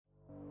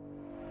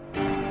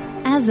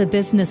As a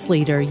business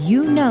leader,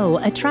 you know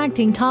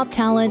attracting top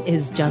talent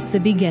is just the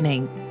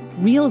beginning.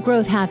 Real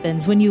growth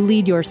happens when you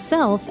lead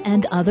yourself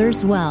and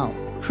others well,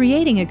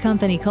 creating a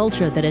company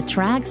culture that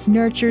attracts,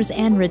 nurtures,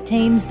 and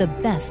retains the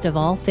best of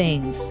all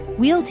things.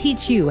 We'll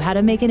teach you how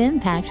to make an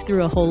impact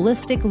through a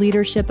holistic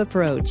leadership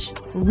approach,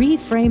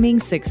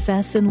 reframing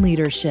success in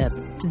leadership.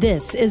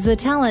 This is the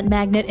Talent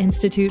Magnet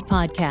Institute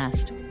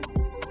podcast.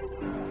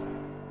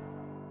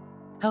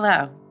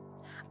 Hello,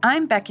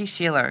 I'm Becky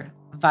Sheeler,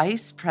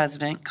 Vice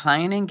President,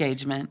 Client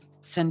Engagement,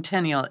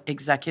 Centennial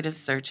Executive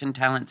Search and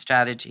Talent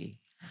Strategy.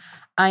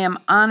 I am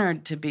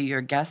honored to be your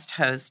guest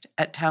host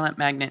at Talent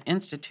Magnet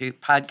Institute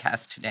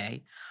podcast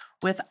today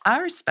with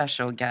our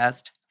special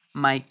guest,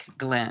 Mike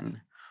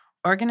Glenn,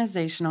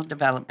 Organizational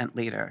Development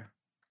Leader.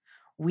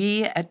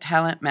 We at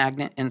Talent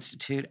Magnet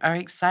Institute are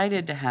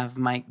excited to have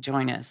Mike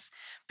join us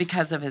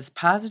because of his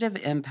positive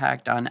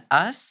impact on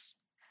us,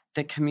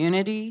 the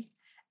community,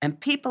 and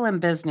people and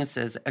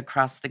businesses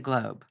across the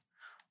globe.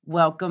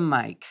 Welcome,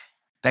 Mike.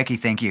 Becky,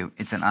 thank you.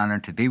 It's an honor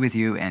to be with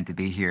you and to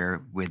be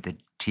here with the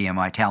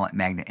TMI Talent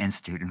Magnet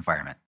Institute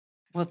environment.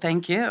 Well,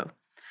 thank you.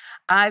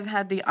 I've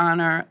had the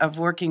honor of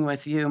working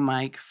with you,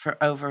 Mike,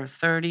 for over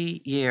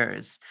 30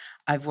 years.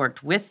 I've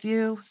worked with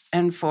you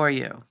and for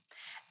you.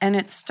 And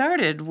it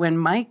started when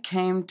Mike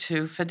came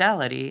to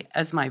Fidelity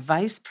as my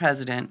vice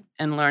president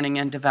in learning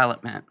and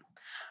development.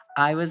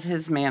 I was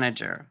his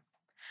manager.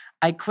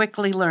 I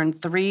quickly learned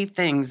 3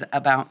 things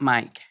about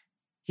Mike.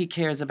 He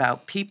cares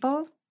about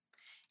people,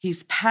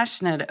 he's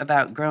passionate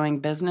about growing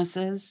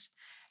businesses,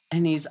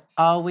 and he's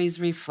always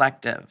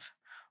reflective.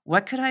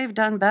 What could I have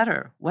done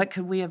better? What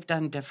could we have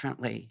done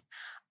differently?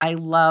 I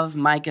love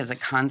Mike as a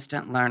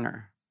constant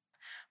learner.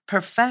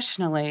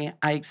 Professionally,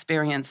 I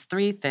experienced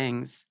 3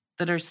 things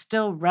that are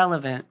still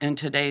relevant in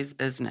today's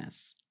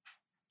business.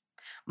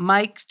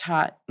 Mike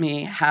taught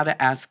me how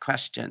to ask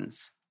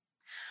questions.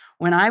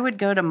 When I would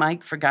go to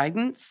Mike for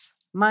guidance,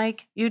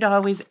 Mike, you'd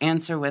always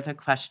answer with a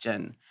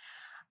question.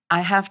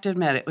 I have to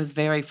admit, it was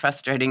very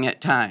frustrating at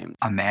times.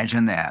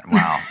 Imagine that.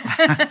 Wow.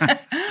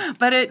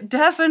 But it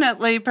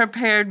definitely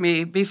prepared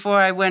me before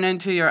I went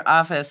into your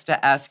office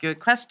to ask you a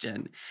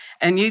question.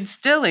 And you'd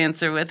still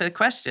answer with a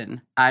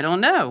question. I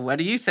don't know. What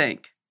do you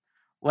think?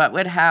 What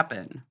would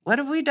happen? What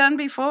have we done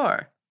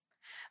before?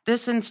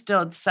 This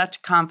instilled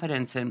such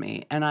confidence in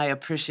me, and I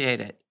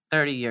appreciate it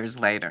 30 years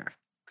later.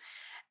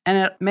 And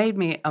it made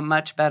me a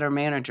much better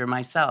manager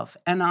myself,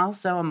 and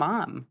also a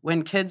mom.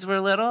 When kids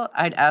were little,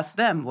 I'd ask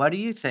them, what do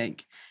you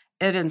think?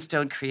 It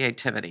instilled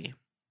creativity.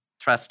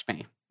 Trust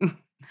me.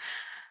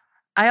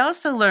 I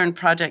also learned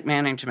project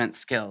management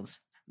skills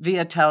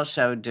via Tell,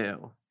 Show,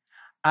 Do.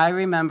 I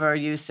remember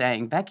you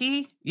saying,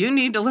 Becky, you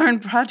need to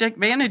learn project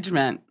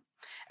management.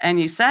 And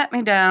you sat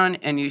me down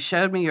and you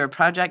showed me your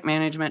project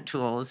management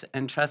tools.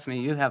 And trust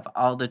me, you have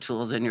all the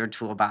tools in your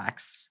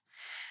toolbox.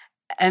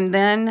 And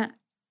then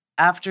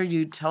after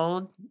you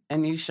told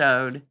and you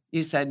showed,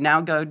 you said, now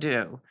go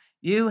do.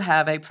 You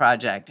have a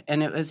project,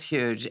 and it was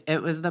huge.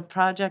 It was the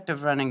project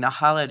of running the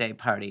holiday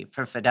party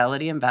for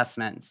Fidelity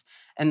Investments.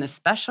 And the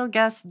special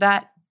guest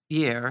that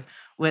year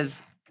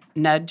was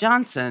Ned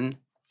Johnson,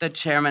 the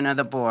chairman of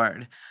the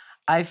board.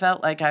 I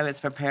felt like I was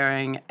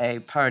preparing a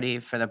party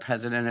for the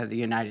President of the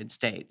United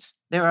States.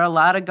 There were a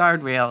lot of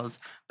guardrails,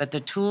 but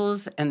the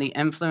tools and the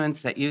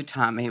influence that you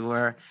taught me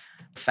were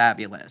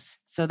fabulous.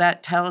 So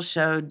that Tell,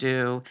 Show,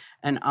 Do,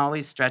 and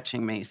always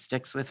stretching me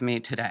sticks with me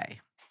today.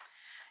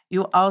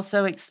 You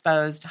also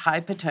exposed high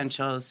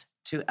potentials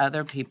to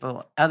other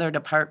people, other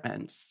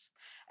departments.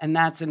 And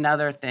that's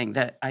another thing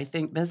that I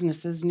think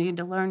businesses need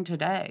to learn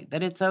today,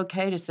 that it's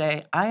okay to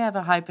say, I have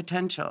a high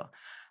potential.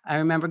 I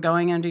remember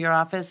going into your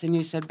office and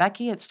you said,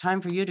 Becky, it's time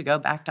for you to go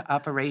back to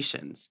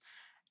operations.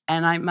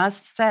 And I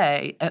must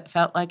say, it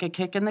felt like a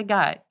kick in the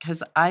gut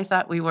because I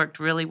thought we worked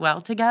really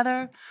well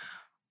together.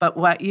 But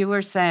what you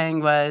were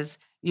saying was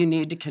you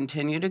need to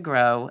continue to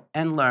grow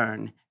and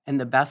learn. And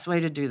the best way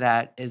to do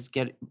that is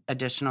get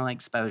additional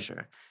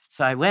exposure.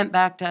 So I went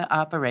back to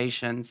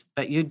operations,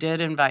 but you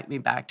did invite me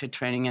back to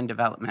training and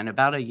development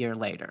about a year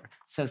later.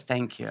 So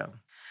thank you.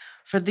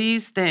 For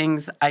these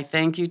things, I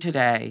thank you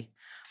today.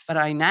 But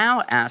I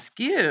now ask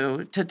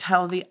you to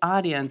tell the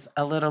audience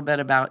a little bit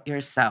about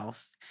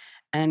yourself.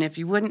 And if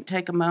you wouldn't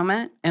take a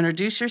moment,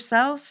 introduce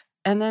yourself,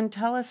 and then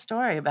tell a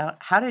story about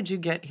how did you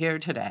get here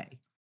today?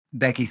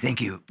 Becky, thank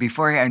you.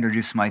 Before I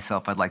introduce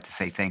myself, I'd like to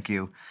say thank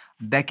you.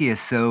 Becky is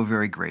so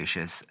very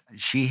gracious.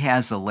 She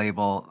has the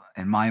label,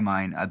 in my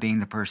mind, of being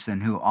the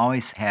person who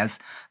always has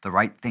the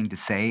right thing to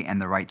say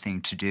and the right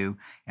thing to do.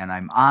 And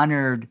I'm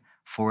honored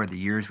for the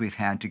years we've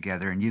had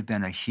together, and you've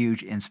been a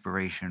huge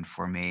inspiration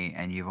for me,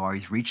 and you've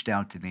always reached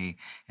out to me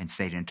and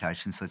stayed in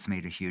touch, and so it's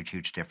made a huge,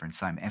 huge difference.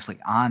 So I'm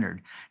absolutely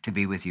honored to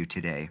be with you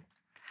today.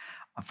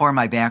 For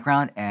my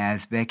background,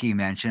 as Becky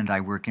mentioned,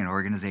 I work in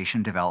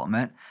organization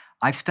development.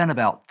 I've spent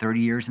about 30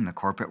 years in the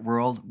corporate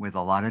world with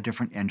a lot of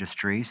different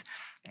industries,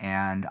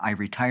 and I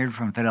retired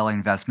from Fidelity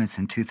Investments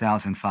in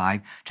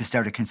 2005 to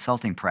start a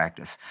consulting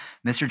practice.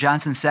 Mr.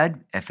 Johnson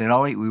said, at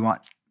Fidelity, we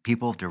want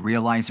people to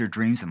realize their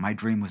dreams, and my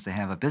dream was to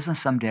have a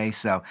business someday.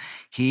 So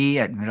he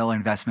at Middle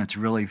Investments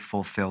really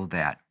fulfilled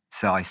that.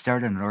 So I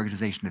started an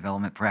organization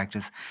development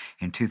practice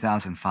in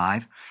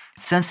 2005.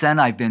 Since then,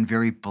 I've been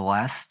very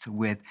blessed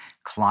with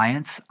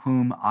clients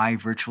whom I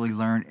virtually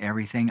learn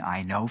everything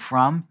I know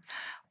from.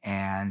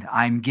 And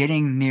I'm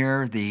getting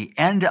near the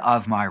end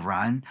of my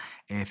run.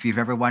 If you've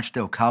ever watched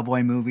the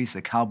cowboy movies,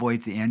 the cowboy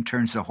at the end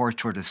turns the horse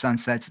toward the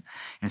sunset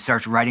and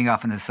starts riding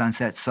off into the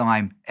sunset. So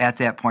I'm at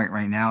that point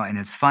right now, and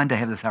it's fun to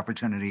have this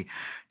opportunity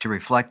to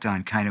reflect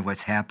on kind of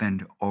what's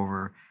happened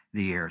over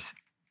the years.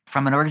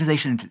 From an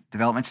organization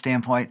development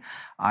standpoint,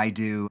 I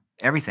do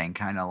everything,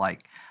 kind of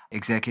like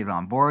executive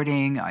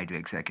onboarding, I do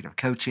executive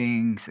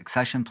coaching,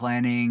 succession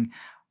planning,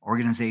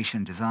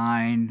 organization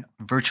design,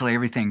 virtually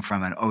everything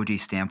from an OD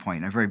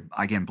standpoint. I'm very,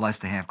 again,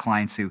 blessed to have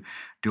clients who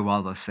do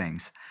all those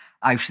things.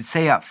 I should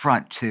say up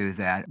front, too,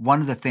 that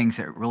one of the things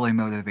that really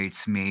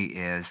motivates me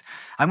is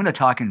I'm going to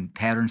talk in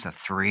patterns of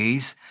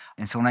threes.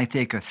 And so when I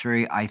think of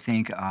three, I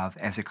think of,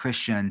 as a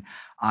Christian,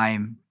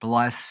 I'm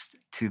blessed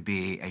to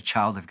be a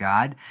child of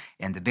God.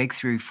 And the big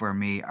three for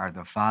me are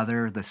the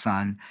Father, the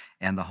Son,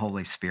 and the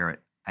Holy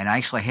Spirit. And I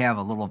actually have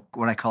a little,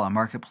 what I call a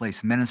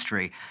marketplace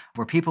ministry,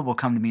 where people will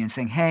come to me and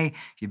saying, hey,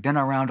 you've been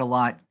around a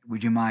lot.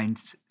 Would you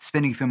mind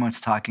spending a few months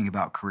talking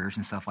about careers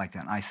and stuff like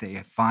that? And I say,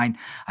 fine.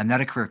 I'm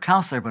not a career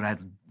counselor, but I'd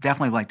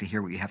definitely like to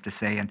hear what you have to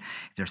say. And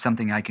if there's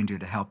something I can do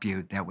to help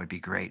you, that would be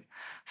great.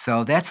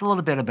 So that's a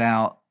little bit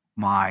about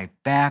my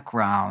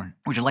background.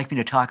 Would you like me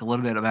to talk a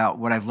little bit about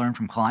what I've learned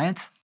from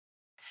clients?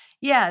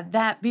 Yeah,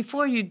 that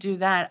before you do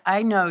that,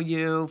 I know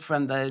you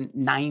from the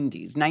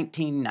 90s,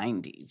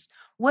 1990s.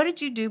 What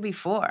did you do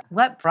before?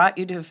 What brought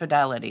you to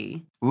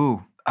Fidelity?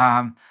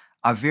 A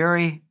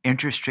very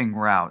interesting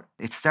route.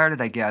 It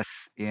started, I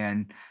guess,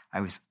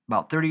 I was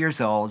about 30 years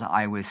old.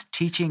 I was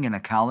teaching in a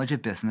college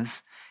of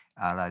business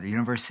at the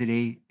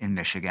University in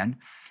Michigan.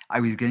 I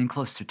was getting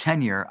close to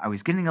tenure. I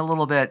was getting a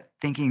little bit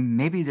thinking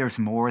maybe there's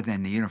more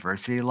than the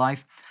university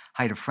life.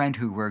 I had a friend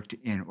who worked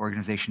in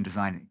organization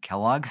design at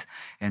Kellogg's,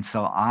 and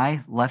so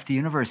I left the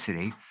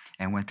university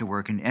and went to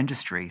work in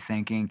industry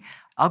thinking,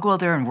 I'll go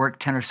there and work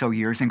 10 or so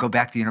years and go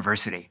back to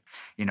university.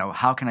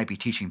 How can I be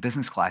teaching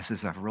business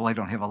classes if I really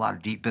don't have a lot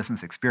of deep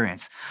business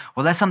experience?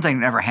 Well, that's something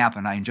that never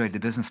happened. I enjoyed the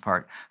business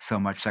part so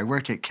much. So I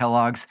worked at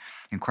Kellogg's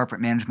in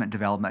corporate management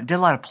development, did a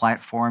lot of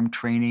platform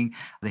training.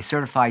 They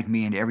certified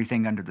me in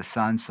everything under the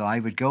sun. So I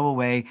would go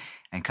away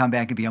and come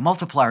back and be a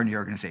multiplier in the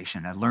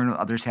organization. I'd learn what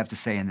others have to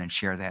say and then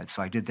share that.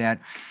 So I did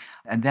that.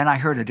 And then I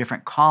heard a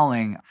different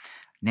calling.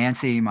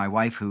 Nancy, my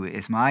wife, who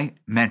is my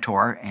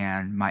mentor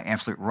and my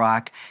absolute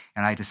rock,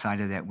 and I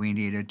decided that we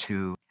needed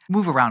to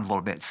move around a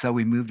little bit. So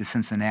we moved to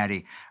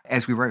Cincinnati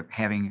as we were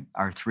having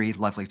our three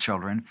lovely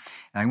children.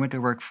 And I went to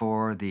work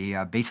for the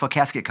Batesville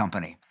Casket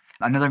Company,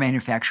 another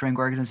manufacturing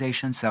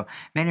organization. So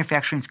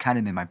manufacturing's kind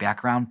of in my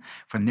background.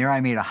 From there,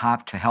 I made a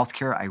hop to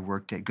healthcare. I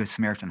worked at Good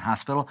Samaritan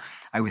Hospital.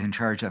 I was in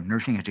charge of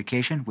nursing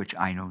education, which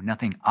I know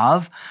nothing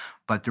of.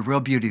 But the real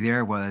beauty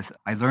there was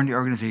I learned the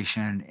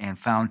organization and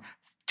found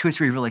 2 or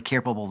 3 really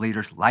capable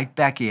leaders like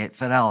Becky at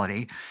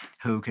Fidelity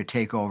who could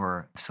take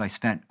over. So I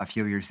spent a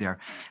few years there.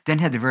 Then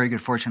had the very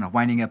good fortune of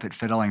winding up at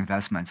Fidelity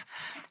Investments.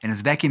 And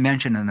as Becky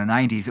mentioned, in the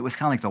 90s, it was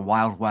kind of like the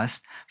Wild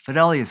West.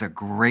 Fidelity is a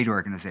great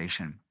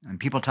organization. And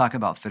people talk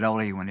about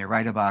Fidelity, when they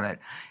write about it,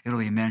 it'll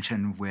be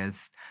mentioned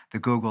with the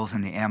Googles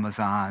and the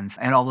Amazons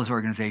and all those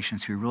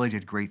organizations who really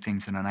did great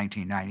things in the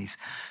 1990s.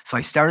 So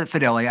I started at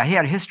Fidelity. I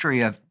had a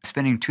history of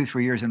spending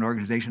 2-3 years in an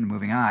organization and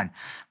moving on,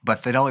 but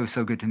Fidelity was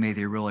so good to me,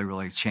 they really,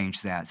 really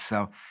changed that.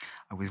 So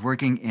I was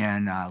working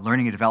in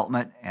learning and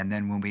development, and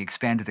then when we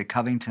expanded to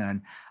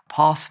Covington,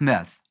 Paul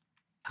Smith,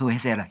 who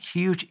has had a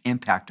huge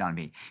impact on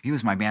me. He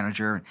was my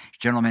manager,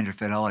 general manager of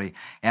Fidelity,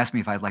 asked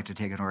me if I'd like to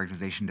take an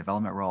organization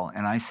development role,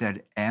 and I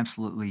said,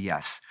 absolutely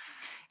yes.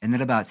 And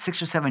then about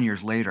 6 or 7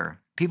 years later,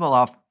 people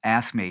often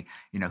ask me,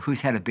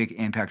 who's had a big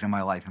impact on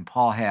my life, and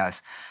Paul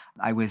has.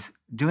 I was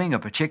doing a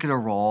particular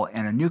role,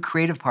 and a new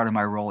creative part of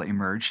my role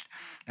emerged,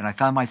 and I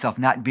found myself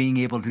not being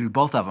able to do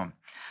both of them.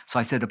 So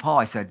I said to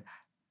Paul,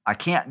 I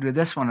can't do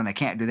this one and I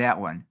can't do that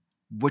one.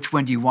 Which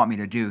one do you want me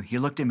to do? He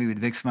looked at me with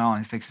a big smile on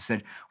his face and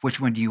said, which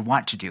one do you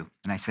want to do?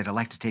 And I said, I'd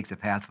like to take the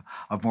path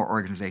of more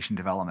organization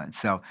development.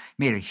 So it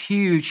made a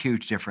huge,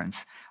 huge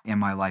difference in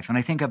my life. And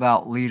I think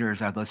about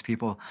leaders are those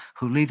people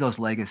who leave those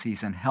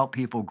legacies and help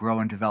people grow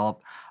and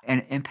develop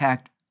and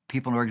impact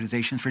people and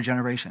organizations for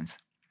generations.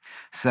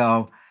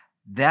 So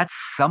that's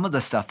some of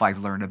the stuff I've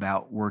learned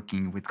about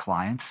working with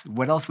clients.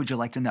 What else would you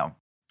like to know?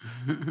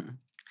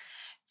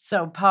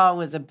 So Paul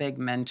was a big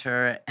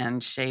mentor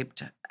and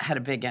had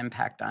a big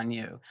impact on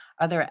you.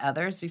 Are there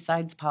others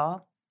besides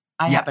Paul?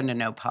 I happen to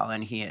know Paul,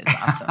 and he is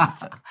awesome.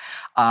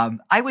 So.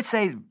 I would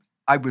say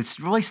I would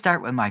really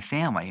start with my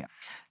family.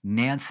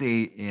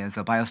 Nancy is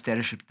a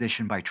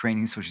biostatistician by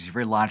training, so she's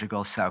very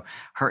logical. So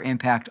her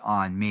impact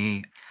on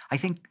me, I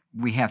think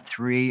we have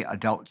 3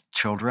 adult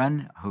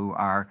children who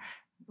are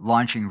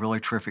launching really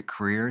terrific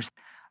careers.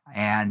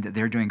 and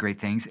they're doing great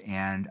things.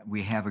 And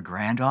we have a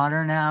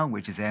granddaughter now,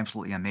 which is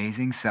absolutely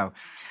amazing. So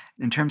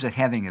in terms of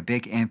having a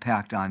big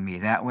impact on me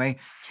that way,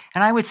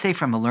 and I would say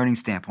from a learning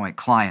standpoint,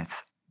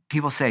 clients,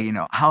 people say,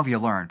 how have you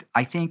learned?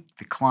 I think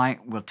the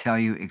client will tell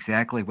you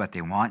exactly what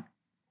they want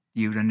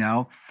you to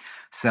know.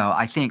 So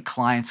I think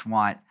clients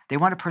want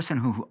a person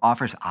who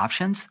offers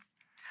options.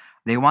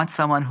 They want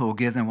someone who will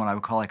give them what I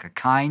would call like a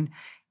kind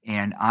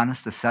and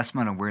honest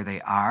assessment of where they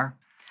are.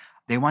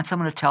 They want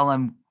someone to tell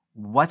them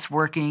what's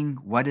working,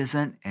 what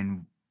isn't,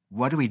 and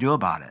what do we do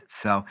about it?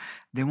 So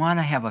they want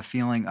to have a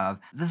feeling of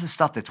this is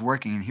stuff that's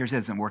working and here's what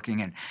isn't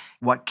working and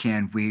what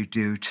can we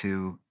do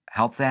to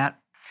help that.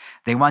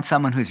 They want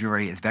someone who's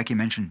very, as Becky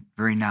mentioned,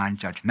 very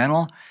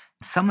non-judgmental.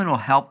 Someone will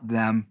help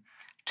them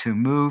to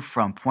move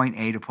from point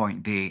A to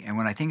point B. And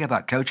when I think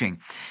about coaching,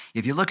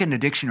 if you look in the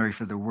dictionary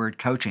for the word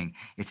coaching,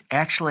 it's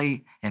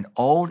actually an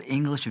old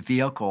English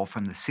vehicle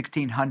from the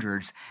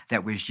 1600s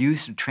that was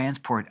used to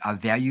transport a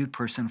valued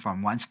person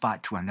from one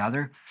spot to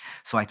another.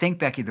 So I think,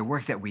 Becky, the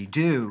work that we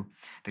do,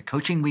 the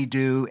coaching we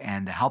do,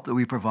 and the help that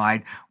we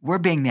provide, we're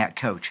being that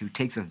coach who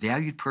takes a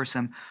valued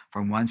person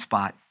from one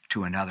spot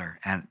to another.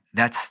 And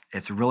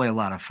it's really a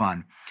lot of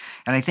fun.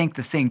 And I think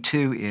the thing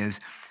too is,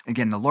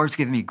 again, the Lord's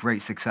given me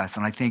great success.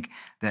 And I think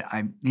that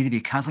I need to be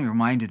constantly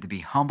reminded to be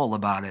humble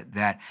about it,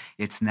 that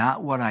it's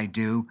not what I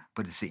do,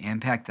 but it's the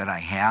impact that I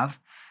have.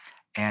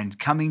 And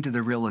coming to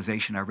the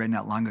realization, I read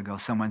not long ago,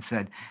 someone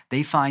said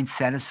they find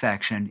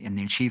satisfaction in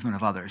the achievement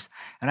of others.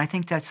 And I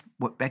think that's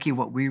what, Becky,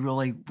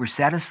 we're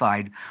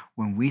satisfied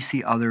when we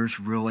see others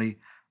really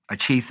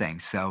achieve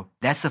things. So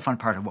that's the fun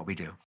part of what we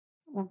do.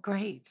 Well,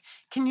 great.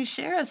 Can you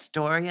share a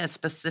story, a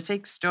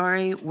specific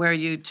story where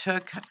you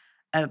took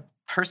a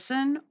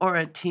person or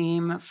a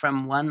team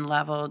from one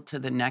level to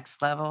the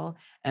next level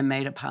and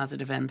made a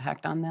positive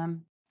impact on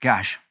them?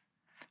 Gosh,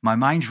 my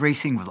mind's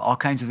racing with all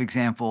kinds of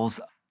examples.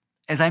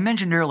 As I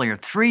mentioned earlier,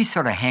 3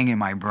 sort of hang in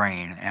my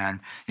brain. And,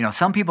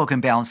 some people can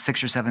balance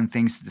 6 or 7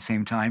 things at the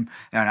same time.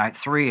 And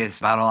 3 is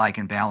about all I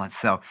can balance.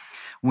 So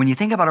when you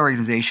think about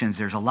organizations,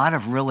 there's a lot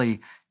of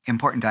really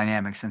important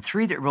dynamics. And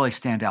 3 that really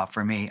stand out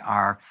for me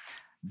are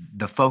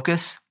the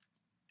focus,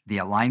 the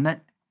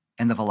alignment,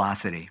 and the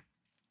velocity.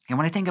 And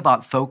when I think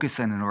about focus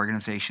in an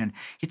organization,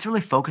 it's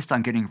really focused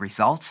on getting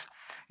results.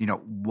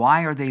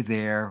 Why are they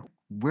there?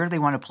 Where do they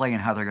want to play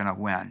and how they're going to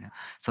win?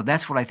 So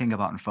that's what I think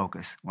about in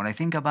focus. When I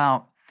think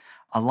about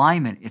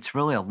alignment, it's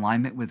really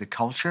alignment with the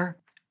culture.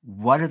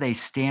 What do they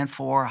stand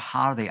for?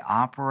 How do they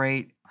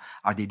operate?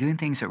 Are they doing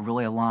things that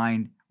really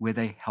align with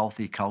a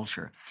healthy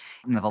culture?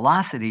 And the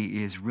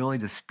velocity is really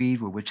the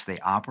speed with which they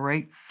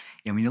operate.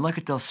 And when you look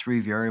at those 3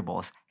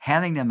 variables,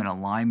 having them in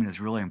alignment is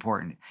really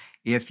important.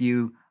 If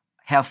you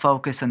have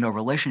focus and no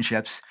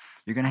relationships,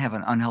 you're going to have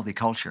an unhealthy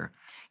culture.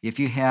 If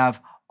you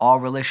have all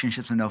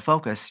relationships and no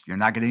focus, you're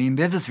not going to be in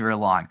business very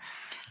long.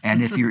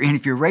 And if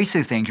you race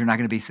through things, you're not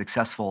going to be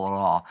successful at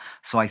all.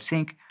 So I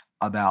think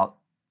about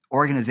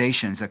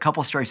organizations, a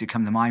couple of stories that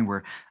come to mind where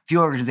a few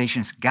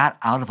organizations got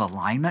out of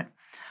alignment.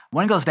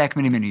 One goes back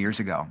many, many years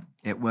ago.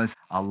 It was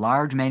a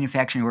large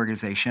manufacturing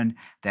organization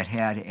that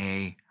had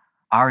a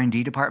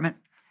R&D department.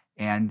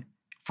 And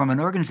from an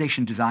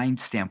organization design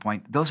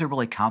standpoint, those are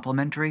really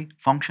complementary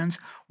functions.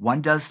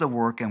 One does the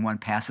work and one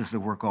passes the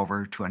work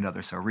over to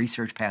another. So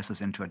research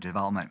passes into a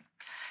development.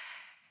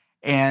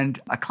 And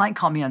a client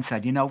called me and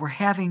said, we're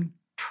having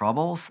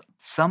troubles.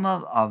 Some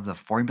of the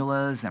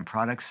formulas and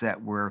products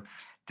that we're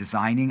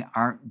designing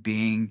aren't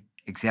being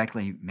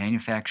exactly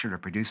manufactured or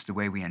produced the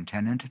way we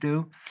intended to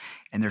do.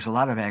 And there's a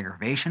lot of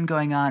aggravation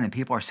going on and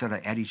people are sort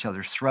of at each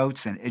other's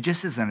throats and it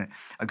just isn't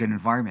a good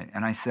environment.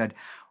 And I said,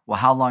 well,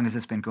 how long has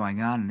this been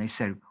going on? And they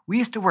said, we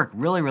used to work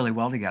really, really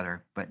well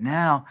together, but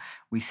now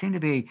we seem to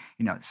be,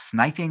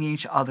 sniping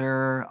each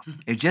other.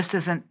 It just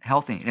isn't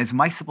healthy. As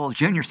Mike Sibel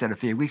Jr. said a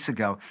few weeks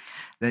ago,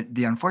 that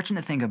the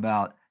unfortunate thing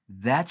about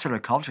that sort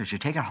of culture is you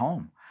take it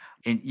home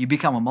and you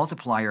become a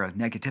multiplier of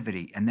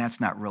negativity, and that's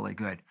not really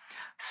good.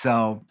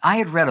 So I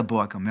had read a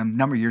book a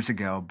number of years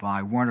ago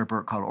by Warner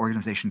Burke called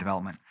Organization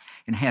Development,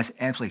 and it has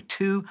absolutely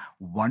 2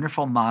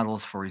 wonderful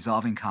models for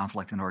resolving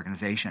conflict in an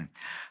organization.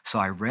 So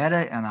I read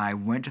it, and I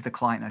went to the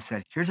client, and I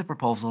said, here's a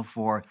proposal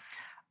for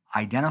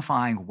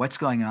identifying what's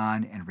going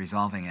on and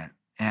resolving it.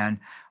 And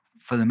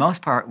for the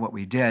most part, what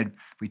we did,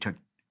 we took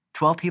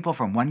 12 people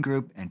from one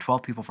group and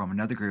 12 people from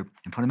another group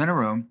and put them in a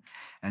room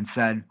and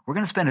said, we're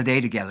going to spend a day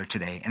together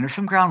today. And there's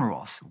some ground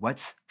rules.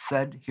 What's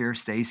said here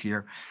stays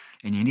here,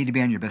 and you need to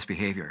be on your best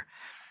behavior.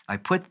 I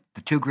put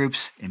the 2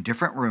 groups in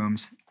different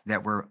rooms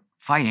that were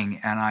fighting,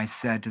 and I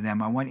said to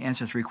them, I want to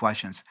answer 3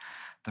 questions.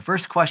 The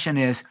first question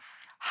is,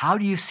 how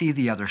do you see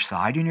the other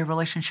side in your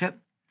relationship?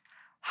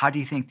 How do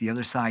you think the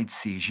other side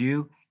sees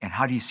you? And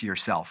how do you see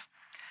yourself?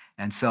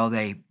 And so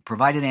they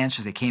provided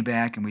answers. They came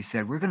back and we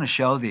said, we're going to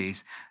show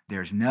these.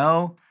 There's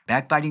no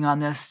backbiting on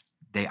this.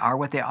 They are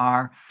what they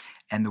are.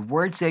 And the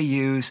words they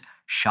use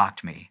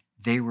shocked me.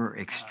 They were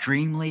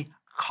extremely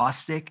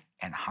caustic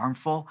and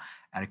harmful.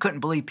 And I couldn't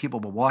believe people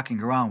were walking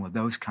around with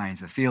those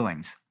kinds of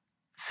feelings.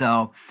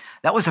 So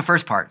that was the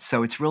first part.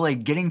 So it's really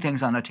getting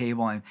things on the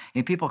table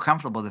and people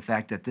comfortable with the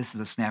fact that this is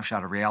a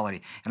snapshot of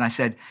reality. And I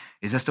said,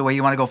 is this the way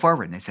you want to go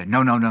forward? And they said,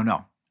 no, no, no,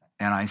 no.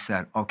 And I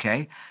said,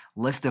 okay,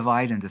 let's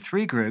divide into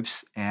 3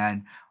 groups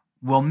and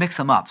we'll mix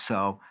them up.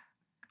 So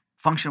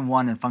function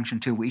 1 and function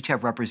 2, we each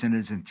have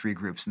representatives in 3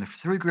 groups. And the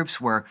 3 groups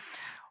were,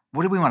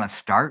 what do we want to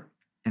start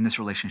in this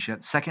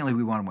relationship? Secondly,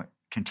 we want to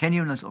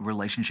continue in this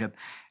relationship,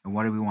 and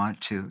what do we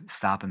want to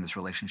stop in this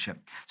relationship?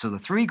 So the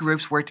 3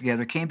 groups worked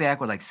together, came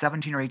back with like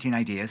 17 or 18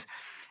 ideas,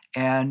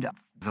 and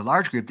the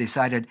large group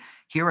decided,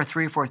 here are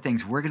 3 or 4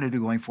 things we're going to do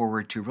going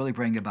forward to really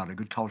bring about a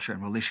good culture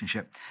and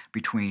relationship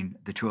between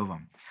the 2 of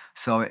them.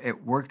 So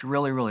it worked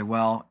really, really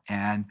well,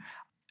 and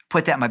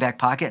put that in my back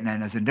pocket, and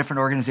then as a different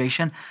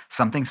organization,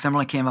 something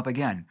similar came up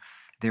again.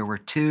 There were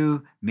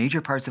 2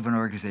 major parts of an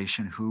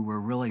organization who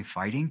were really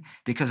fighting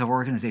because of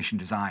organization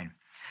design.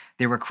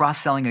 They were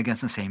cross-selling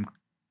against the same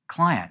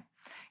client.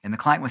 And the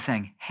client was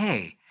saying,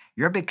 hey,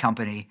 you're a big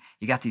company.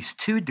 You got these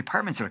 2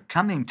 departments that are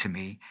coming to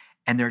me,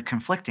 and they're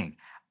conflicting.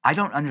 I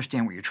don't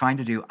understand what you're trying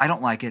to do. I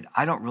don't like it.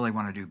 I don't really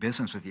want to do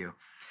business with you.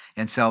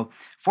 And so,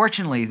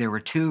 fortunately, there were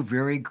 2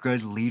 very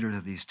good leaders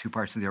of these 2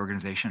 parts of the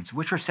organizations,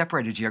 which were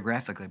separated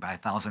geographically by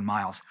 1,000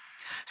 miles.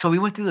 So we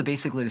went through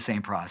basically the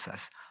same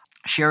process.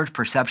 Shared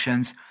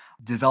perceptions,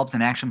 developed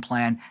an action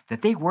plan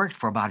that they worked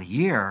for about a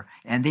year,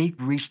 and they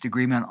reached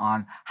agreement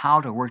on how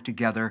to work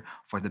together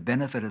for the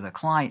benefit of the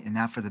client and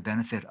not for the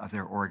benefit of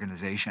their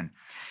organization.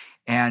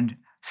 And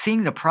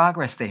seeing the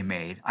progress they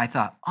made, I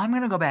thought, I'm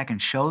going to go back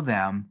and show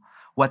them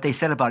what they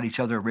said about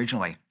each other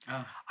originally.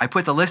 Oh. I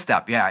put the list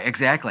up. Yeah,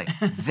 exactly.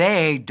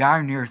 They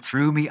darn near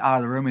threw me out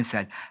of the room and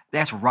said,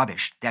 that's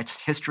rubbish. That's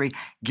history.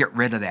 Get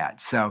rid of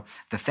that. So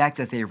the fact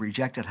that they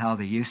rejected how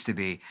they used to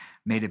be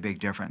made a big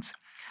difference.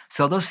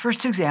 So those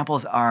first 2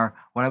 examples are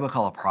what I would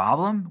call a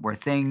problem, where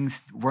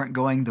things weren't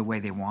going the way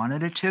they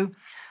wanted it to.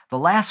 The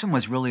last one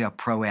was really a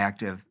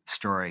proactive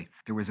story.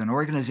 There was an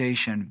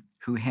organization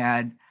who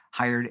had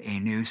hired a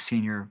new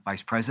senior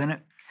vice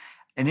president,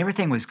 and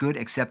everything was good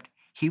except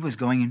he was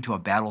going into a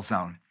battle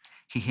zone.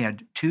 He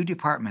had 2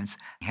 departments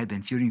he had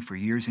been feuding for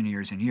years and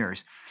years and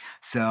years.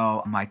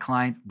 So my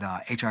client,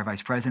 the HR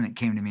vice president,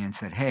 came to me and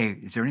said, hey,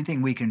 is there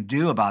anything we can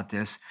do about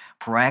this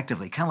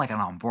proactively, kind of like an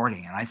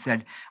onboarding? And I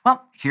said,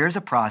 well, here's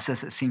a process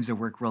that seems to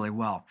work really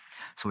well.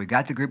 So we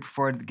got the group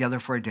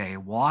together for a day,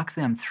 walked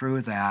them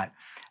through that,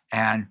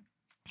 and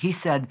he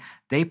said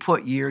they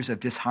put years of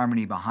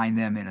disharmony behind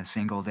them in a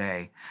single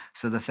day.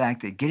 So the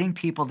fact that getting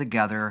people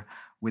together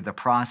with the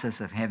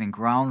process of having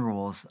ground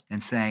rules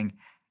and saying,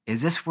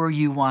 is this where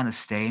you want to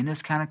stay in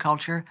this kind of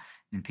culture?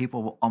 And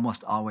people will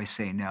almost always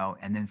say no.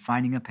 And then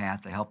finding a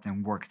path to help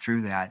them work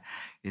through that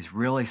is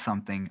really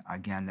something,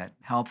 again, that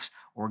helps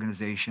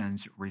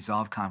organizations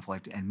resolve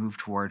conflict and move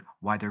toward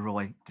what they're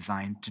really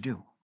designed to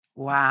do.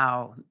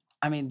 Wow.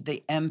 I mean,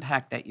 the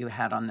impact that you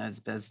had on those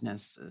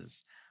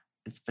businesses,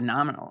 it's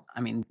phenomenal.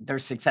 I mean, they're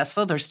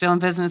successful. They're still in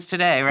business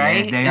today,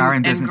 right? They are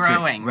in business and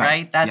growing, today.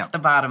 Right? That's Yep. the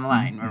bottom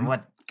line, Mm-hmm. or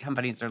what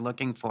companies are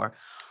looking for.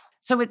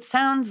 So it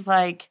sounds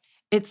like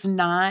it's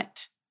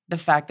not the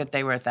fact that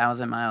they were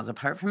 1,000 miles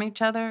apart from each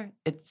other.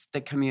 It's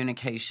the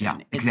communication. Yeah,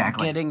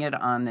 exactly. It's getting it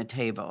on the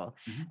table.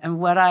 Mm-hmm. And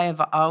what I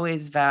have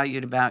always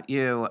valued about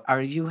you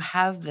are you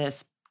have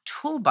this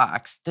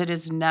toolbox that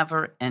is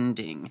never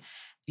ending.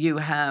 You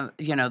have,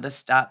 the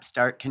stop,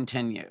 start,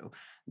 continue,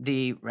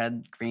 the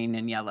red, green,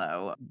 and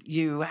yellow.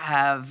 You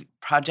have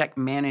project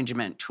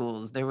management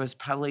tools. There was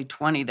probably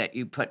 20 that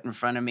you put in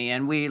front of me,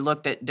 and we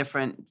looked at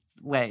different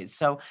ways.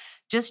 So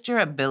just your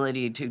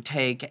ability to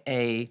take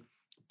a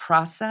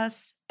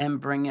process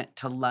and bring it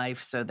to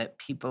life so that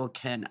people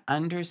can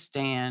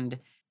understand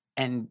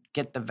and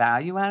get the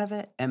value out of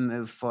it and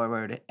move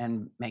forward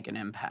and make an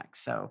impact.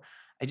 So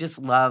I just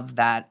love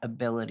that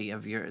ability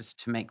of yours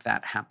to make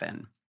that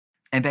happen.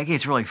 And Becky,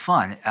 it's really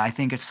fun. I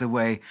think it's the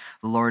way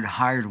the Lord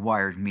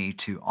hardwired me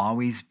to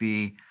always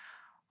be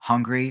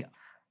hungry.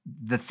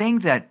 The thing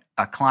that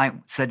a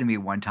client said to me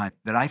one time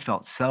that I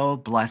felt so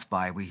blessed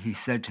by, he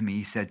said to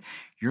me,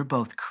 you're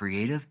both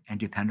creative and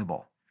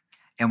dependable.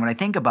 And when I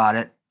think about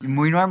it,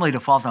 we normally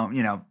default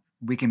on,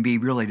 we can be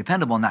really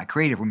dependable and not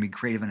creative. We can be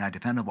creative and not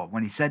dependable.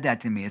 When he said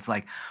that to me, it's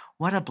like,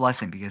 what a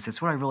blessing, because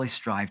it's what I really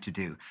strive to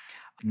do.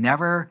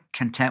 Never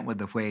content with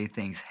the way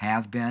things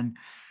have been.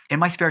 In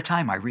my spare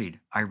time, I read.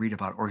 I read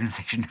about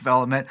organization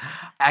development.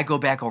 I go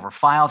back over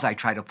files. I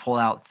try to pull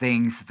out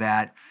things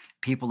that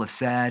people have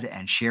said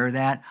and share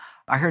that.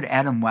 I heard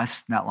Adam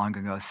West not long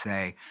ago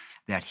say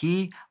that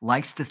he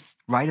likes to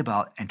write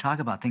about and talk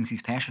about things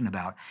he's passionate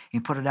about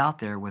and put it out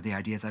there with the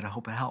idea that I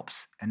hope it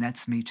helps. And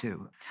that's me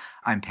too.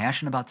 I'm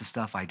passionate about the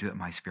stuff. I do it in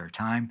my spare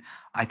time.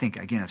 I think,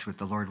 again, it's what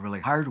the Lord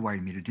really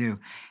hardwired me to do. And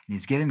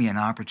he's given me an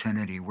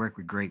opportunity to work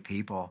with great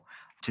people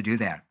to do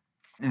that.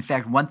 In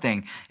fact, one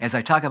thing, as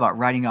I talk about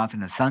riding off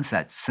in the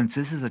sunset, since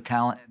this is a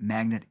Talent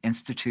Magnet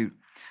Institute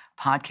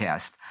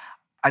podcast,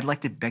 I'd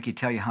like to, Becky,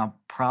 tell you how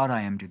proud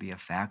I am to be a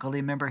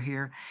faculty member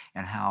here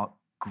and how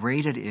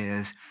great it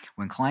is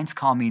when clients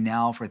call me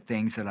now for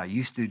things that I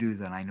used to do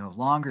that I no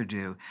longer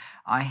do.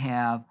 I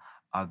have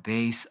a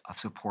base of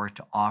support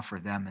to offer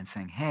them and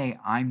saying, hey,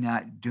 I'm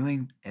not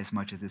doing as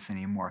much of this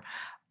anymore.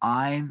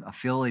 I'm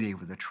affiliated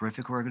with a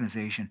terrific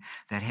organization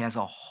that has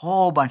a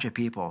whole bunch of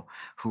people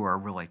who are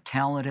really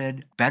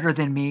talented, better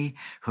than me,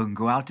 who can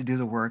go out to do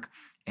the work.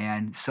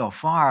 And so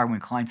far, when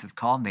clients have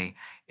called me,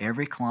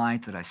 every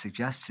client that I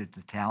suggested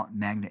the Talent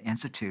Magnet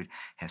Institute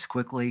has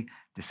quickly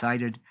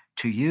decided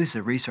to use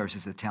the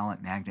resources of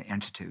Talent Magnet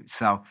Institute.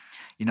 So,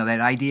 that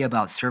idea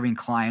about serving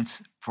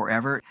clients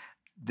forever,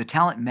 the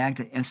Talent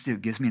Magnet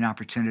Institute gives me an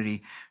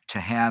opportunity to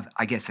have,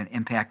 I guess, an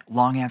impact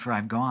long after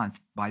I'm gone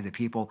by the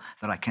people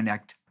that I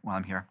connect while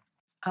I'm here.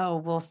 Oh,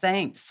 well,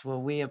 thanks.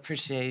 Well, we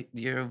appreciate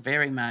you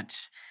very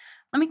much.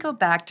 Let me go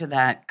back to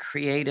that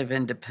creative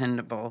and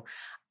dependable.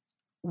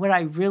 What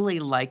I really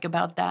like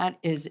about that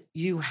is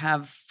you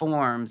have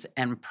forms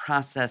and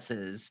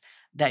processes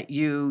that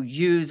you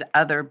use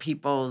other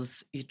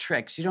people's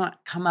tricks. You don't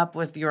come up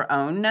with your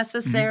own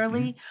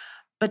necessarily,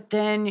 but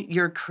then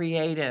you're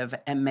creative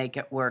and make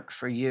it work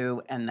for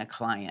you and the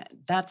client.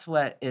 That's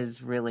what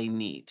is really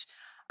neat.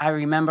 I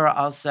remember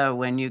also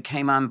when you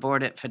came on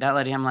board at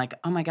Fidelity, I'm like,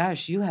 oh my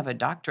gosh, you have a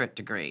doctorate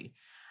degree.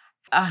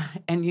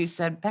 And you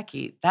said,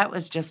 Becky, that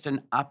was just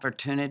an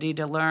opportunity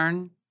to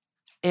learn.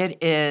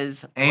 It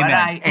is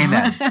Amen.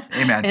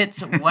 Amen. It's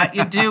what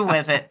you do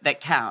with it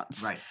that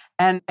counts. Right.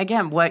 And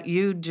again, what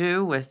you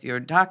do with your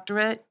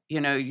doctorate,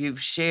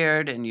 you've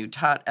shared and you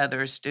taught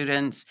other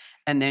students,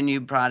 and then you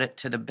brought it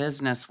to the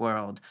business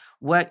world.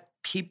 What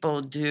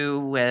people do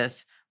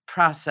with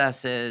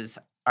processes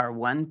are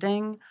one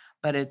thing,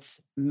 but it's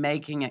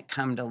making it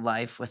come to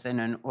life within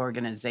an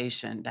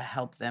organization to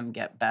help them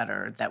get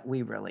better that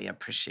we really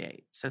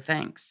appreciate. So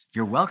thanks.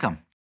 You're welcome.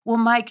 Well,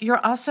 Mike,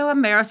 you're also a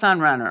marathon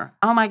runner.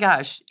 Oh my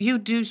gosh, you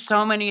do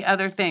so many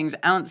other things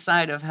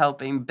outside of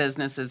helping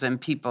businesses and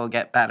people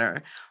get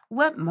better.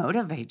 What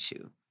motivates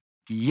you?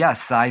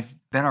 Yes, I've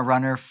been a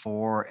runner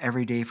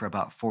every day for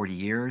about 40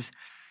 years,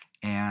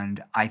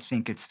 and I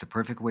think it's the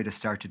perfect way to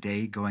start the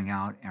day, going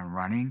out and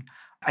running.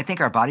 I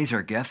think our bodies are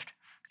a gift,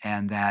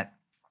 and that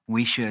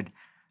we should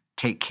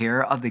take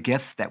care of the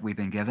gift that we've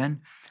been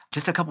given.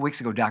 Just a couple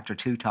weeks ago, Dr.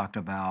 Tu talked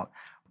about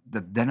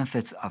the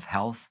benefits of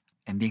health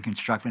and being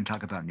constructive, and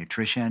talk about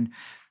nutrition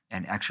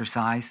and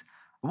exercise.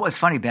 What was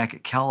funny, back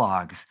at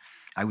Kellogg's,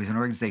 I was in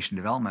organization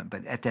development,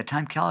 but at that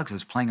time, Kellogg's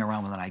was playing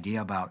around with an idea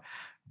about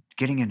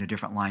getting into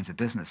different lines of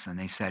business. And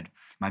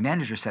my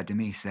manager said to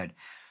me, he said,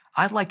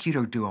 I'd like you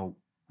to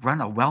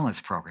run a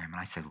wellness program. And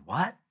I said,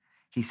 what?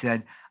 He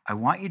said, I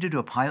want you to do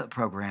a pilot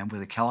program with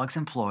the Kellogg's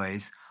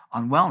employees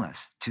on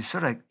wellness to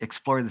sort of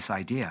explore this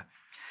idea.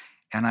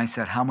 And I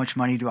said, how much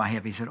money do I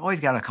have? He said,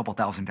 you've got a couple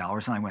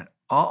 $1,000s. And I went,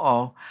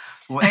 uh-oh.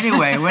 Well,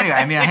 anyway,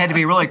 I had to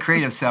be really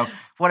creative. So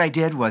what I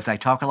did was I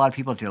talked to a lot of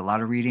people, did a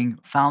lot of reading,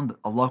 found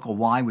a local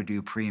Y would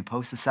do pre and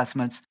post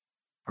assessments.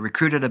 I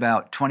recruited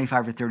about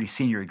 25 or 30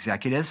 senior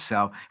executives,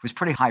 so it was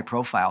pretty high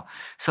profile.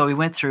 So we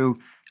went through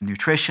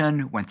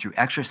nutrition, went through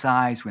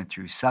exercise, went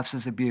through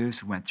substance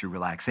abuse, went through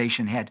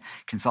relaxation, had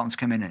consultants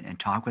come in and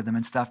talk with them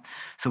and stuff.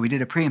 So we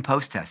did a pre and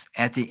post test.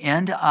 At the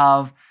end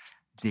of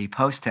the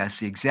post test,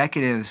 the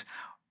executives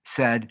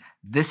said,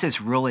 this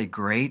is really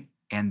great.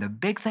 And the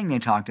big thing they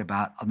talked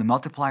about, the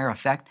multiplier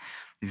effect,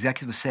 the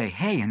executives would say,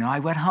 hey, I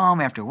went home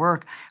after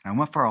work and I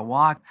went for a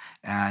walk,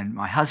 and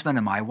my husband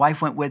and my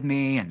wife went with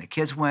me and the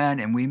kids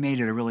went, and we made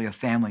it a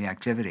family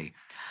activity.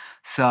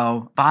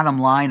 So bottom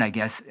line, I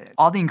guess,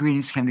 all the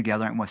ingredients came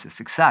together and was a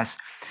success.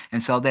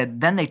 And so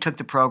then they took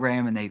the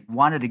program and they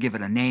wanted to give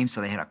it a name.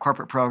 So they had a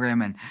corporate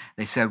program and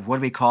they said, what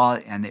do we call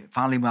it? And it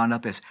finally wound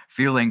up as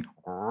Feeling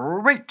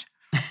Great.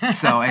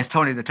 So as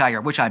Tony the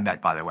Tiger, which I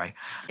met, by the way.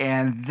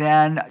 And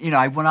then,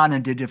 I went on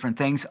and did different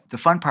things. The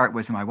fun part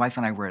was my wife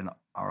and I were in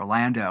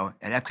Orlando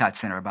at Epcot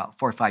Center about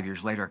 4 or 5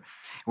 years later.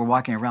 We're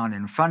walking around,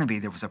 and in front of me,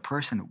 there was a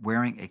person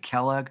wearing a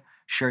Kellogg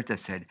shirt that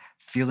said,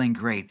 Feeling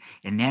Great.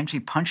 And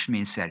Nancy punched me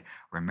and said,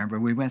 remember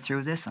we went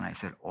through this? And I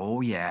said, oh,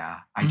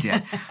 yeah, I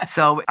did.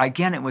 So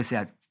again, it was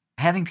that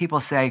having people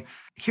say,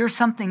 here's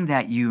something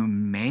that you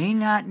may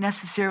not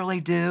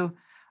necessarily do,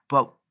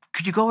 but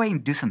could you go away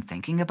and do some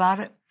thinking about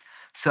it?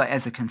 So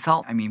as a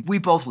consultant, we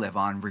both live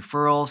on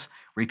referrals,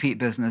 repeat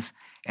business,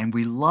 and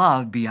we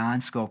love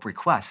beyond scope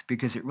requests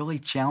because it really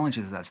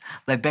challenges us.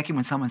 Like Becky,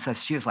 when someone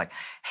says to you, it's like,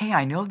 hey,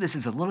 I know this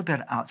is a little bit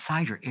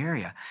outside your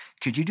area.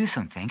 Could you do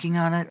some thinking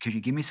on it? Could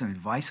you give me some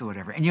advice or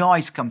whatever? And you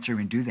always come through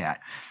and do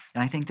that.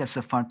 And I think that's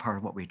the fun part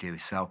of what we do.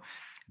 So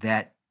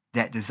that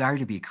desire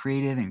to be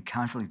creative and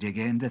constantly dig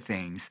into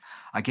things,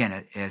 again,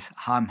 it is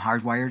how I'm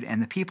hardwired,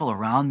 and the people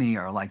around me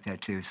are like that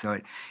too.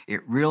 So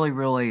it really,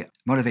 really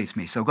motivates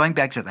me. So going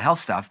back to the health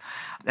stuff,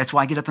 that's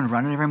why I get up and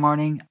run it every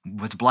morning.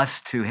 Was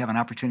blessed to have an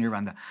opportunity to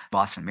run the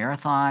Boston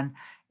Marathon,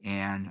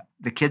 and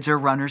the kids are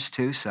runners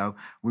too. So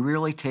we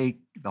really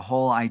take the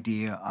whole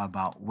idea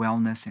about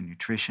wellness and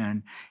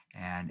nutrition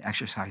and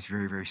exercise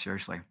very, very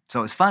seriously. So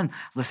it was fun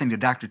listening to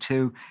Dr.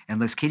 Tu and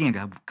Liz Keating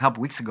a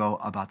couple weeks ago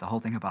about the whole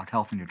thing about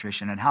health and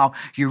nutrition and how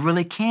you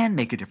really can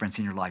make a difference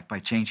in your life by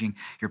changing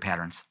your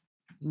patterns.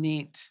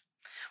 Neat.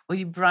 Well,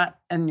 you brought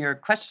in your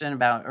question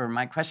about, or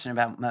my question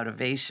about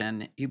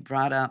motivation, you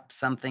brought up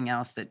something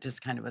else that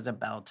just kind of was a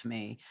bell to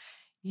me.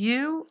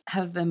 You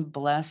have been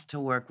blessed to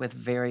work with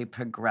very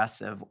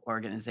progressive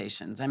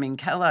organizations. I mean,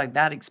 Kellogg,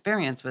 that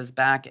experience was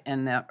back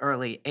in the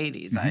early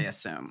 80s, I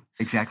assume.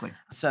 Exactly.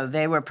 So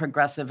they were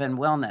progressive in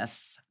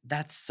wellness.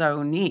 That's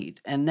so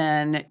neat. And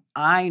then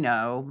I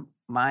know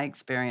my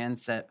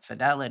experience at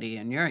Fidelity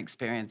and your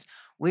experience,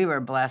 we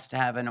were blessed to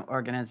have an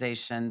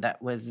organization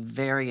that was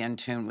very in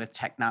tune with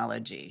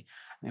technology.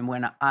 I mean,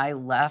 when I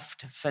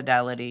left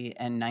Fidelity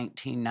in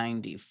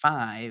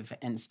 1995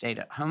 and stayed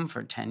at home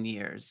for 10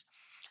 years,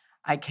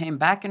 I came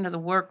back into the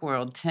work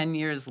world 10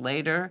 years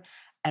later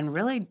and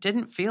really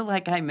didn't feel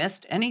like I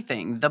missed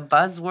anything. The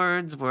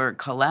buzzwords were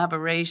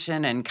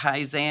collaboration and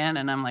Kaizen.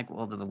 And I'm like,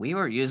 well, we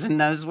were using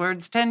those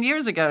words 10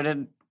 years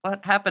ago.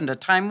 What happened to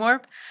time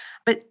warp?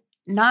 But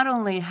not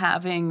only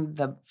having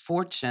the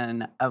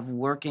fortune of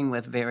working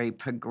with very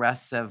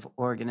progressive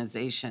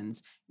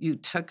organizations, you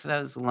took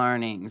those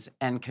learnings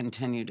and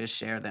continue to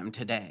share them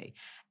today.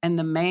 And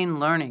the main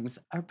learnings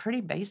are pretty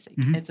basic.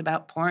 It's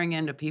about pouring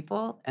into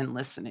people and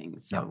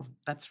listening. So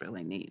that's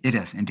really neat. It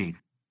is, indeed.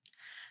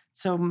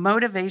 So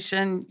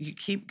motivation, you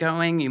keep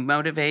going, you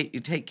motivate,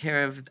 you take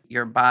care of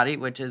your body,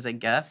 which is a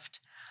gift.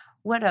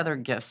 What other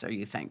gifts are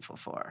you thankful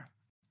for?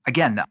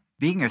 Again,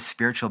 being a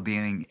spiritual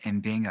being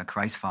and being a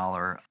Christ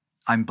follower,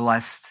 I'm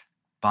blessed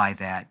by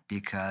that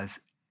because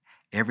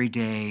every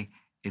day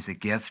is a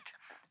gift,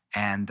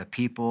 and the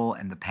people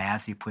and the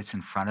path he puts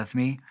in front of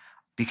me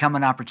become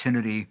an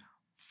opportunity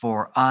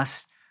for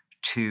us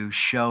to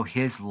show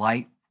his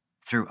light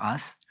through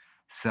us.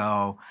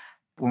 So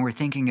when we're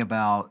thinking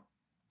about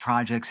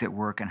projects at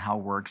work and how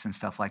it works and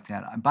stuff like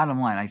that, bottom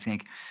line, I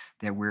think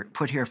that we're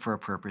put here for a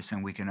purpose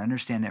and we can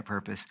understand that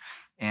purpose.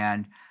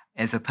 And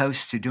as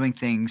opposed to doing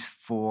things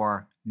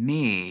for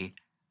me,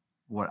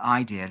 what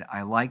I did,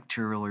 I like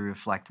to really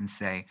reflect and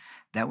say,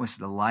 that was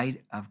the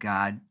light of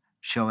God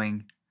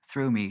showing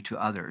through me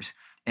to others.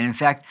 And in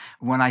fact,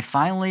 when I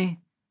finally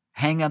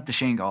hang up the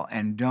shingle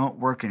and don't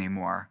work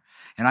anymore,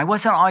 and I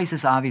wasn't always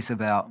as obvious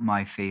about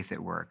my faith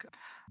at work.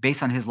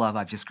 Based on his love,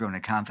 I've just grown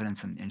in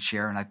confidence and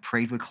share, and I've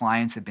prayed with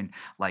clients, have been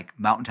like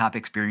mountaintop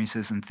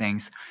experiences and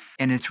things.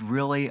 And it's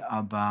really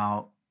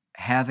about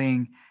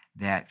having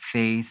that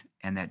faith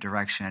and that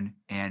direction.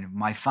 And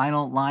my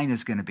final line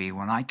is going to be,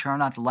 when I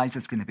turn off the lights,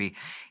 it's going to be,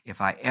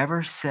 if I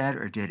ever said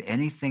or did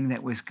anything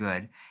that was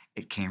good,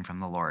 it came from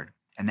the Lord.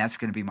 And that's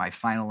going to be my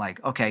final,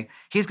 like, okay,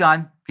 he's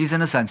gone. He's in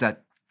the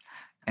sunset.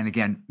 And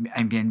again,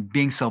 I'm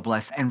being so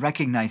blessed and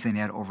recognizing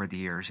that over the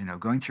years,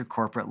 going through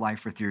corporate life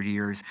for 30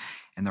 years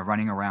and the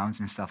running arounds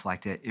and stuff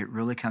like that, it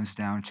really comes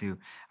down to,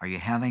 are you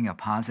having a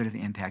positive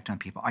impact on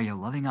people? Are you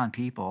loving on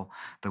people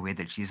the way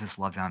that Jesus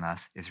loved on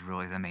us is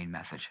really the main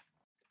message.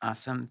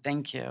 Awesome.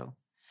 Thank you.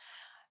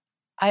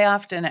 I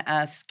often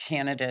ask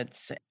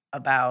candidates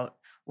about,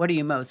 what are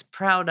you most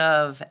proud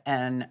of?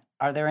 And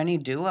are there any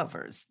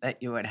do-overs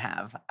that you would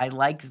have? I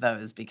like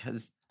those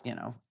because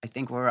I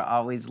think we're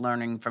always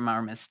learning from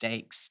our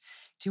mistakes.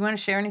 Do you want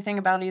to share anything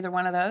about either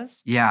one of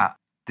those? Yeah,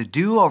 the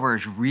do-over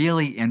is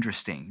really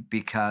interesting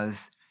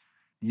because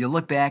you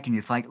look back and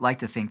you like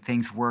to think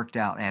things worked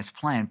out as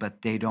planned,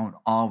 but they don't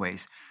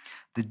always.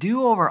 The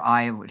do-over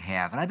I would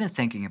have, and I've been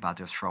thinking about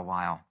this for a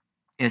while,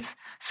 it's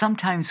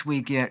sometimes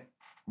we get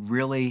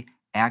really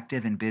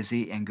active and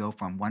busy and go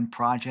from one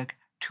project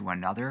to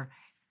another.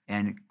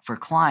 And for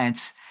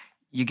clients,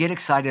 you get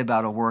excited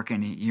about a work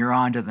and you're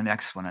on to the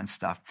next one and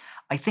stuff.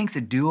 I think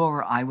the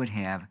do-over I would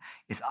have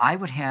is I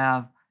would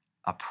have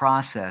a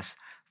process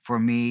for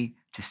me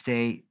to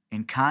stay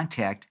in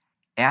contact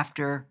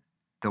after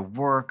the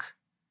work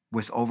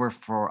was over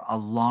for a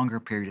longer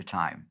period of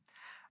time.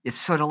 It's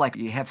sort of like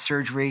you have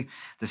surgery,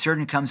 the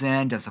surgeon comes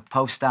in, does a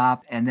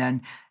post-op, and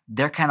then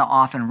they're kind of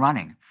off and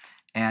running.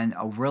 And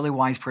a really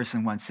wise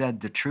person once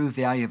said, the true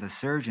value of a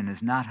surgeon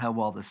is not how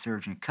well the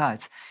surgeon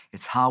cuts,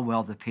 it's how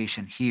well the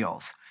patient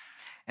heals.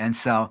 And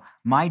so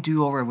my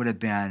do-over would have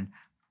been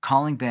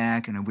calling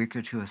back in a week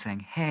or two and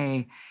saying,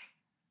 hey,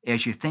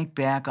 as you think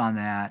back on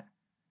that,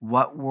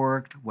 what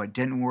worked, what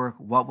didn't work,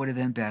 what would have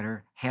been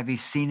better? Have you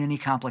seen any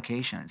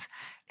complications?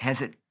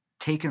 Has it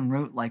taken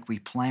root like we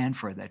planned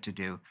for that to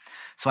do?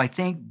 So I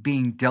think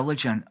being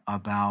diligent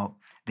about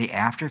the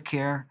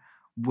aftercare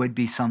would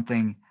be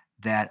something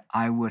that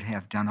I would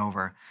have done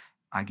over,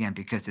 again,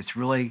 because it's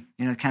really,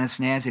 kind of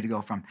snazzy to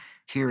go from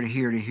here to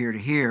here to here to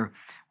here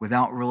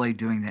without really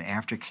doing the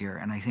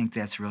aftercare. And I think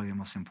that's really the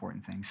most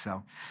important thing.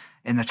 So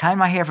in the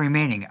time I have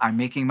remaining, I'm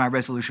making my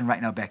resolution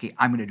right now, Becky.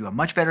 I'm going to do a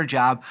much better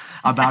job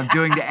about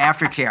doing the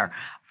aftercare.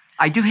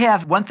 I do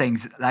have one thing.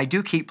 I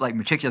do keep like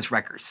meticulous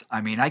records.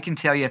 I mean, I can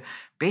tell you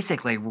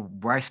basically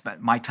where I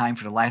spent my time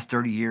for the last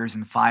 30 years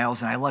in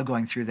files, and I love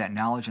going through that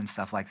knowledge and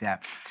stuff like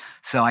that.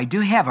 So I do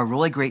have a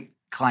really great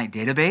client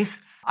database.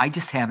 I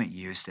just haven't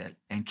used it.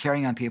 And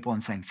carrying on people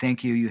and saying,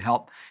 thank you, you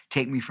helped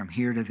take me from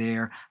here to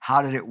there.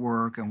 How did it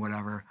work and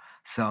whatever.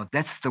 So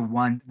that's the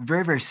one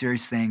very, very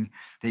serious thing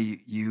that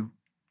you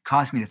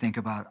caused me to think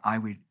about. I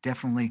would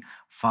definitely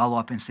follow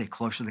up and stay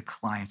closer to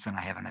clients than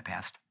I have in the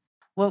past.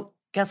 Well,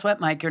 guess what,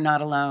 Mike? You're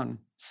not alone.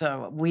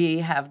 So we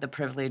have the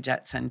privilege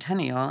at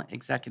Centennial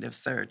Executive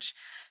Search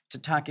to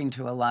talking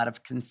to a lot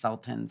of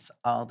consultants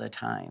all the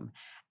time.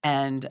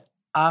 And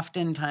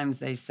oftentimes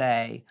they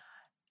say,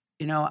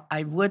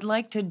 I would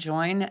like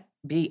to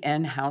be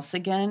in-house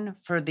again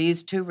for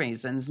these two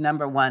reasons.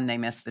 Number one, they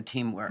miss the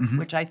teamwork,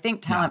 which I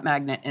think Talent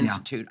Magnet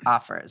Institute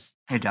offers.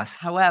 It does.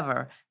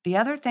 However, the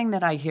other thing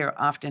that I hear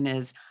often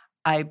is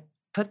I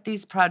put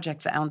these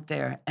projects out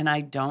there and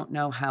I don't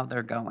know how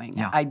they're going.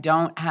 Yeah. I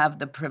don't have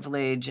the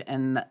privilege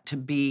to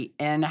be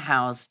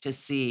in-house to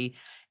see,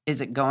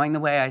 is it going the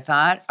way I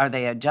thought? Are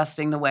they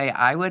adjusting the way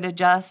I would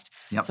adjust?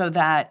 Yep. So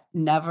that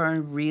never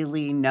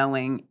really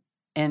knowing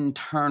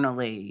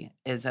internally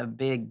is a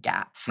big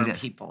gap for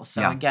people.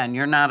 So again,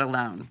 you're not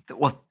alone.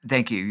 Well,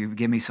 thank you. You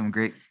give me some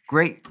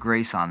great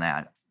grace on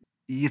that.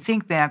 You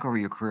think back over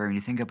your career and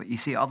you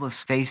see all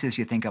those faces,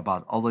 you think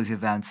about all those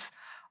events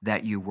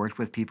that you worked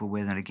with people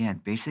with. And again,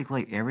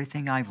 basically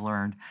everything I've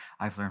learned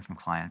from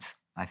clients.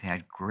 I've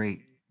had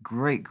great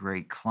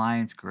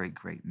clients, great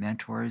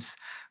mentors,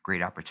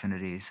 great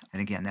opportunities. And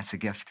again, that's a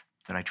gift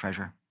that I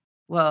treasure.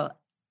 Well,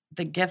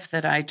 the gift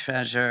that I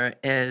treasure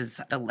is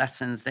the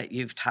lessons that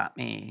you've taught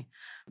me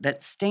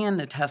that stand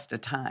the test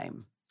of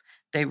time.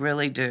 They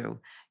really do.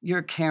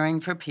 Your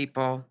caring for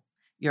people,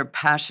 your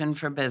passion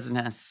for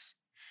business,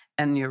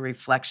 and your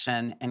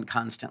reflection and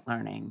constant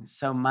learning.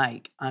 So,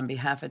 Mike, on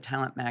behalf of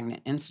Talent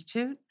Magnet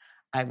Institute,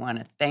 I want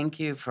to thank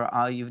you for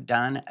all you've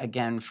done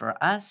again for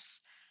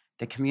us,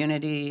 the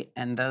community,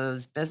 and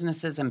those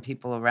businesses and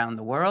people around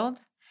the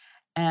world.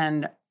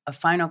 And a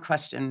final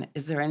question,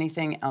 is there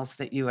anything else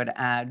that you would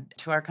add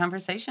to our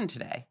conversation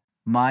today?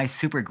 My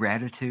super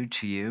gratitude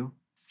to you.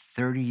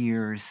 30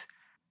 years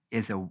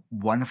is a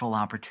wonderful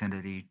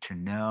opportunity to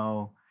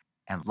know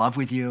and love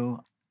with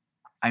you.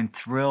 I'm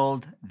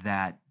thrilled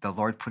that the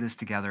Lord put us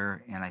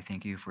together, and I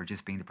thank you for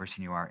just being the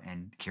person you are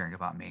and caring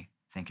about me.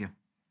 Thank you.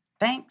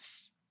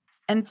 Thanks.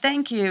 And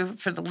thank you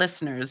for the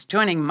listeners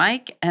joining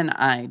Mike and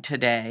I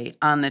today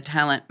on the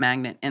Talent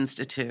Magnet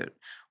Institute.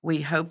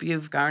 We hope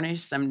you've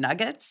garnished some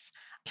nuggets,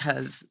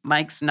 because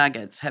Mike's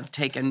nuggets have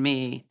taken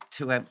me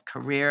to a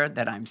career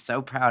that I'm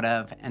so proud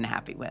of and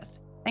happy with.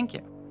 Thank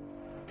you.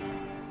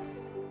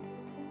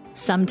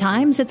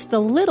 Sometimes it's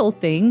the little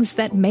things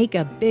that make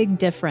a big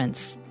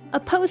difference. A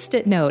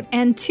Post-it note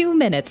and 2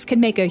 minutes can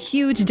make a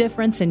huge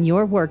difference in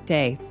your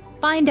workday.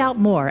 Find out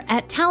more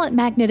at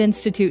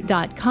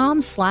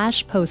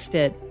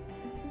talentmagnetinstitute.com/post-it.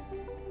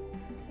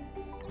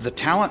 The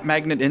Talent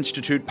Magnet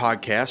Institute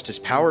podcast is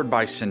powered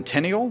by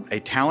Centennial, a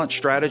talent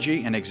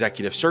strategy and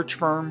executive search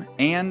firm,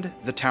 and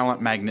the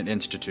Talent Magnet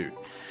Institute.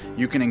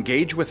 You can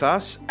engage with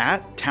us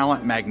at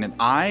Talent Magnet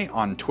I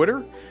on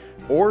Twitter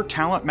or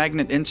Talent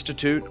Magnet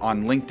Institute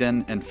on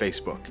LinkedIn and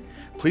Facebook.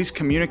 Please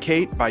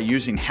communicate by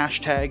using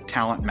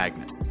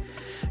 #TalentMagnet.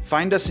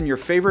 Find us in your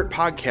favorite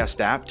podcast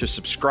app to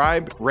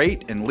subscribe,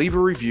 rate, and leave a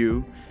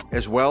review,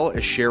 as well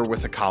as share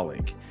with a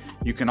colleague.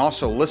 You can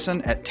also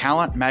listen at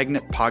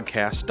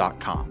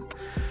talentmagnetpodcast.com.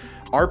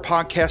 Our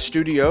podcast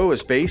studio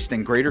is based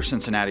in Greater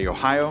Cincinnati,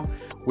 Ohio.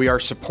 We are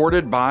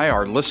supported by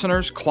our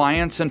listeners,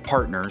 clients, and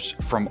partners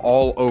from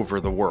all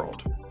over the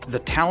world. The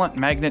Talent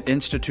Magnet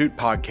Institute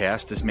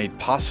podcast is made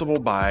possible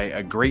by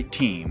a great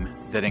team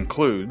that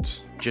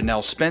includes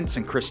Janelle Spence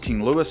and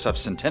Christine Lewis of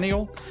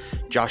Centennial,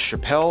 Josh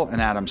Chappelle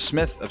and Adam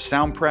Smith of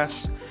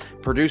SoundPress,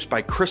 produced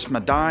by Chris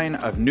Medine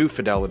of New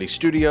Fidelity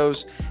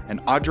Studios,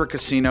 and Audra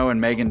Casino and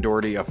Megan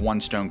Doherty of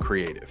One Stone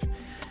Creative.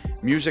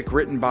 Music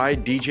written by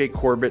DJ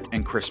Corbett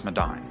and Chris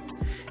Medine.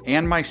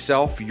 And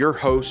myself, your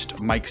host,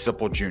 Mike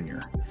Sipple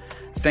Jr.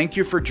 Thank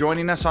you for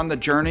joining us on the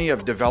journey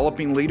of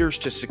developing leaders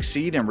to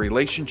succeed in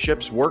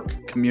relationships,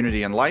 work,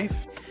 community, and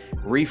life,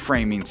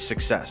 reframing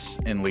success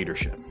in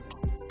leadership.